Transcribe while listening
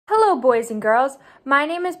Hello boys and girls, my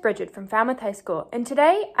name is Brigid from Falmouth High School, and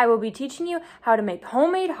today I will be teaching you how to make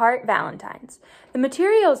homemade heart valentines. The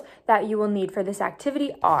materials that you will need for this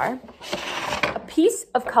activity are a piece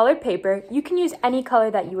of colored paper. You can use any color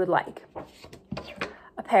that you would like,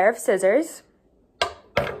 a pair of scissors,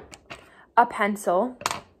 a pencil,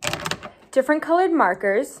 different colored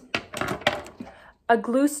markers, a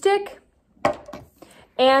glue stick,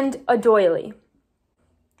 and a doily.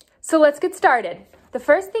 So let's get started. The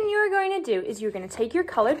first thing you are going to do is you're going to take your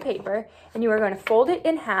colored paper and you are going to fold it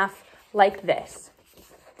in half like this.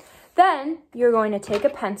 Then you're going to take a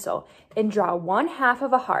pencil and draw 1/2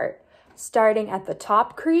 of a heart, starting at the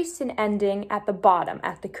top crease and ending at the bottom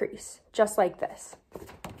at the crease, just like this.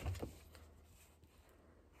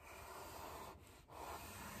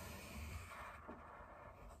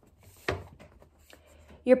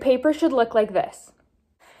 Your paper should look like this.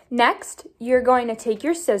 Next, you're going to take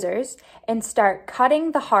your scissors and start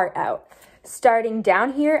cutting the heart out, starting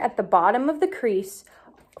down here at the bottom of the crease,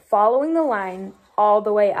 following the line all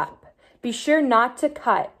the way up. Be sure not to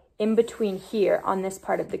cut in between here on this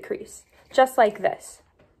part of the crease, just like this.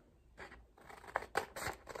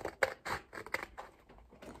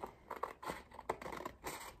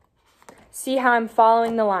 See how I'm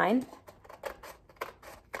following the line?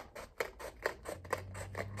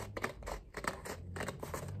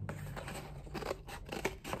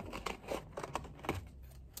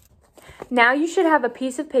 Now you should have a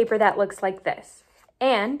piece of paper that looks like this.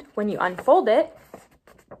 And when you unfold it,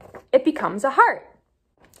 it becomes a heart.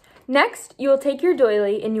 Next, you will take your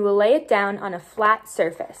doily and you will lay it down on a flat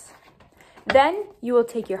surface. Then you will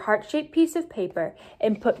take your heart-shaped piece of paper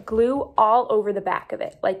and put glue all over the back of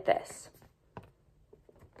it, like this.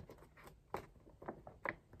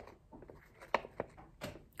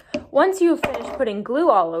 Once you have finished putting glue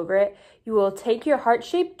all over it, you will take your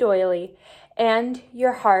heart-shaped doily and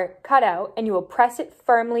your heart cut out, and you will press it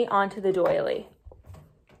firmly onto the doily.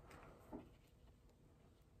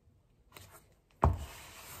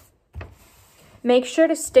 Make sure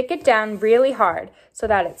to stick it down really hard so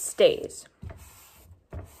that it stays.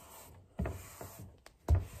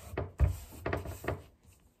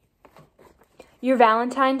 Your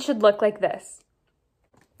Valentine should look like this.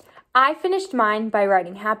 I finished mine by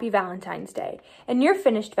writing Happy Valentine's Day, and your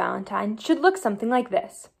finished Valentine should look something like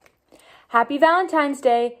this. Happy Valentine's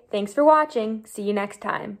Day. Thanks for watching. See you next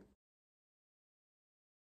time.